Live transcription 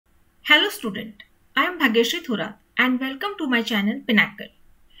Hello student, I am Bhagyashree Thorat and welcome to my channel Pinnacle.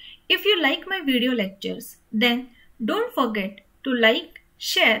 If you like my video lectures, then don't forget to like,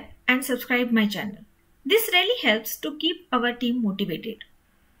 share and subscribe my channel. This really helps to keep our team motivated.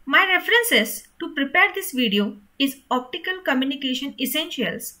 My references to prepare this video is Optical Communication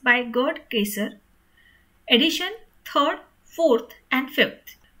Essentials by Gerd Kaiser, edition 3rd, 4th and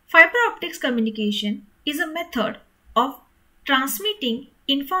 5th. Fiber optics communication is a method of transmitting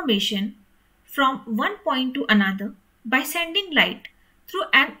information from one point to another by sending light through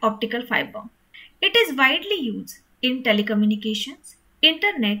an optical fiber. It is widely used in telecommunications,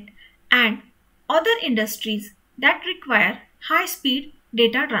 internet and other industries that require high-speed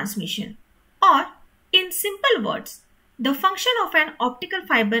data transmission. Or, in simple words, the function of an optical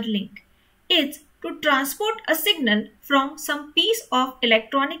fiber link is to transport a signal from some piece of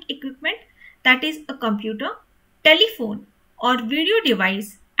electronic equipment, that is a computer, telephone or video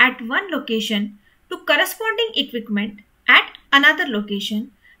device at one location to corresponding equipment at another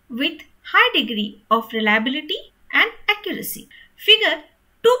location with high degree of reliability and accuracy. Figure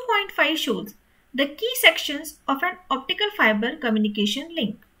 2.5 shows the key sections of an optical fiber communication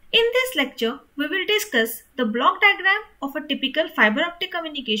link. In this lecture, we will discuss the block diagram of a typical fiber optic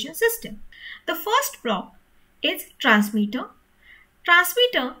communication system. The first block is transmitter.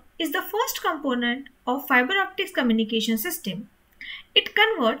 Transmitter is the first component of fiber optics communication system. It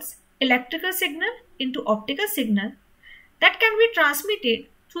converts electrical signal into optical signal that can be transmitted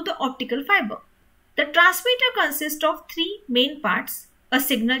through the optical fiber. The transmitter consists of three main parts: a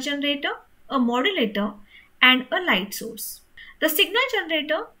signal generator, a modulator and a light source. The signal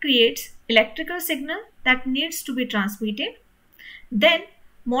generator creates electrical signal that needs to be transmitted. Then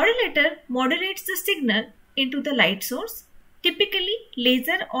modulator modulates the signal into the light source, typically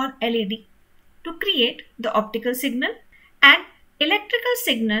laser or LED, to create the optical signal, and electrical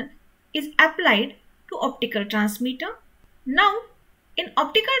signal is applied to optical transmitter. Now, in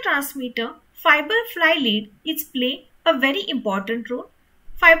optical transmitter, fiber fly lead is play a very important role.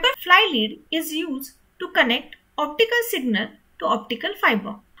 Fiber fly lead is used to connect optical signal to optical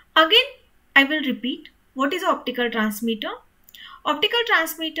fiber. Again, I will repeat what is optical transmitter. Optical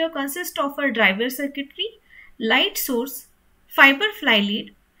transmitter consists of a driver circuitry, light source, fiber fly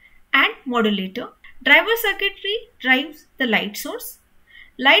lead and modulator. Driver circuitry drives the light source.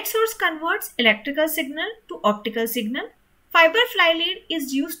 Light source converts electrical signal to optical signal. Fiber fly lead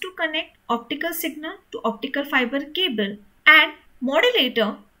is used to connect optical signal to optical fiber cable, and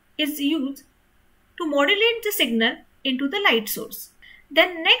modulator is used to modulate the signal into the light source.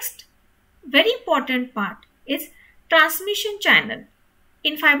 Then next very important part is transmission channel.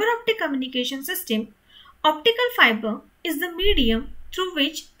 In fiber optic communication system, optical fiber is the medium through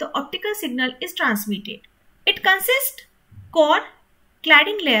which the optical signal is transmitted. It consists core,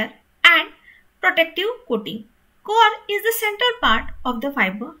 cladding layer and protective coating. Core is the central part of the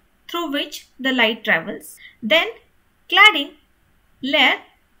fiber through which the light travels. Then cladding layer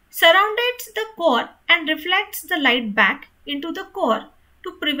surrounds the core and reflects the light back into the core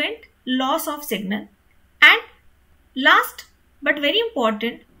to prevent loss of signal. And last but very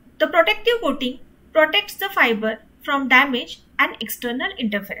important, the protective coating protects the fiber from damage and external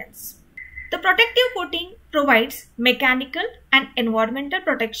interference. The protective coating provides mechanical and environmental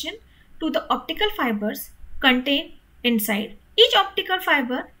protection to the optical fibers contained inside. Each optical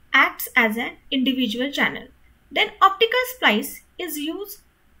fiber acts as an individual channel. Then optical splice is used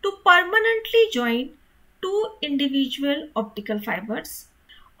to permanently join two individual optical fibers.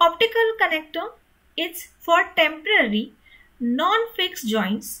 Optical connector is for temporary non-fixed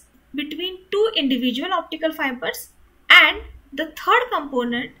joints between two individual optical fibers, and the third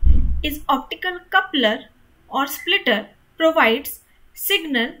component is optical coupler or splitter, provides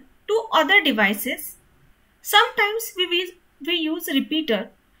signal to other devices. Sometimes we use repeater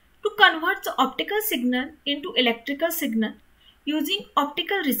to convert the optical signal into electrical signal using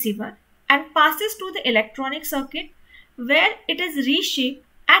optical receiver and passes to the electronic circuit, where it is reshaped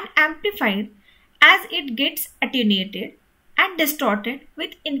and amplified as it gets attenuated and distorted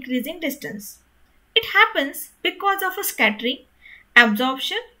with increasing distance. It happens because of a scattering,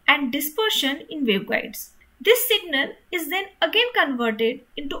 absorption and dispersion in waveguides. This signal is then again converted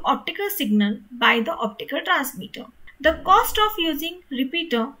into optical signal by the optical transmitter. The cost of using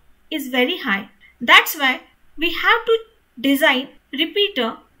repeater is very high. That's why we have to design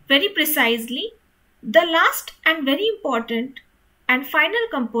repeater very precisely. The last and very important and final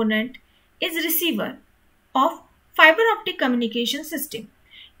component is receiver of fiber optic communication system.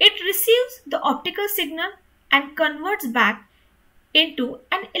 It receives the optical signal and converts back into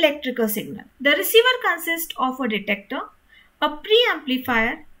an electrical signal. The receiver consists of a detector, a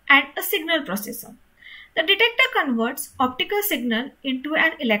preamplifier and a signal processor. The detector converts optical signal into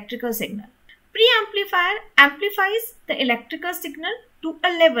an electrical signal. Preamplifier amplifies the electrical signal to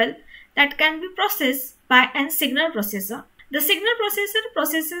a level that can be processed by a signal processor. The signal processor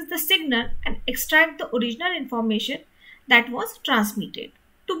processes the signal and extracts the original information that was transmitted.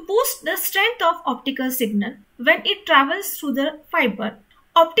 To boost the strength of optical signal when it travels through the fiber,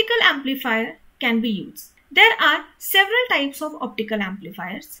 optical amplifier can be used. There are several types of optical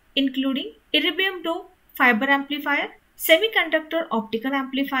amplifiers, including erbium doped fiber amplifier, semiconductor optical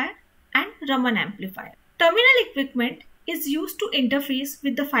amplifier, and Raman amplifier. Terminal equipment is used to interface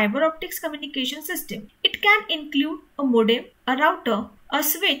with the fiber optics communication system. It can include a modem, a router, a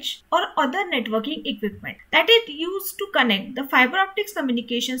switch, or other networking equipment that is used to connect the fiber optics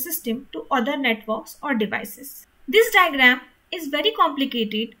communication system to other networks or devices. This diagram is very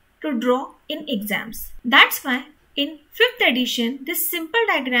complicated to draw in exams. That's why in 5th edition this simple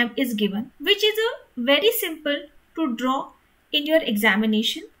diagram is given, which is a very simple to draw in your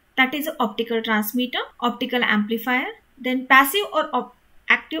examination. That is optical transmitter, optical amplifier, then passive or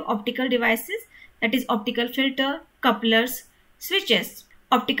active optical devices, that is optical filter, couplers, switches,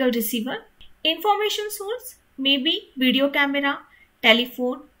 optical receiver. Information source may be video camera,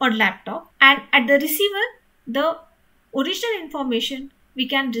 telephone or laptop, and at the receiver the original information we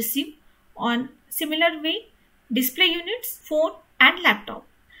can receive on similar way display units, phone and laptop.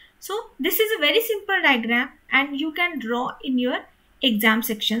 So this is a very simple diagram and you can draw in your exam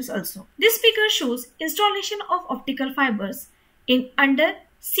sections also. This figure shows installation of optical fibers in under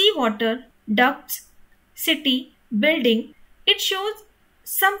sea water, ducts, city, building. It shows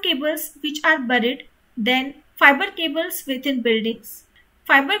some cables which are buried, then fiber cables within buildings,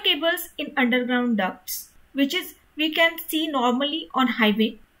 fiber cables in underground ducts, which is we can see normally on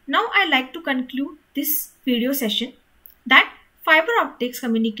highway. Now I like to conclude this video session that fiber optics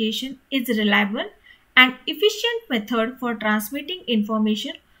communication is reliable and efficient method for transmitting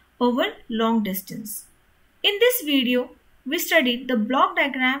information over long distance. In this video, we studied the block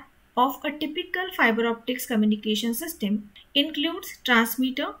diagram of a typical fiber optics communication system. Includes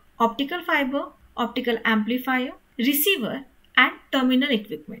transmitter, optical fiber, optical amplifier, receiver and terminal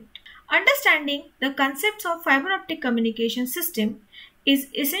equipment. Understanding the concepts of fiber optic communication system is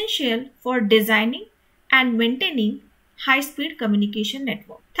essential for designing and maintaining high-speed communication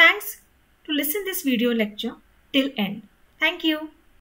network. Thanks to listen this video lecture till end. Thank you.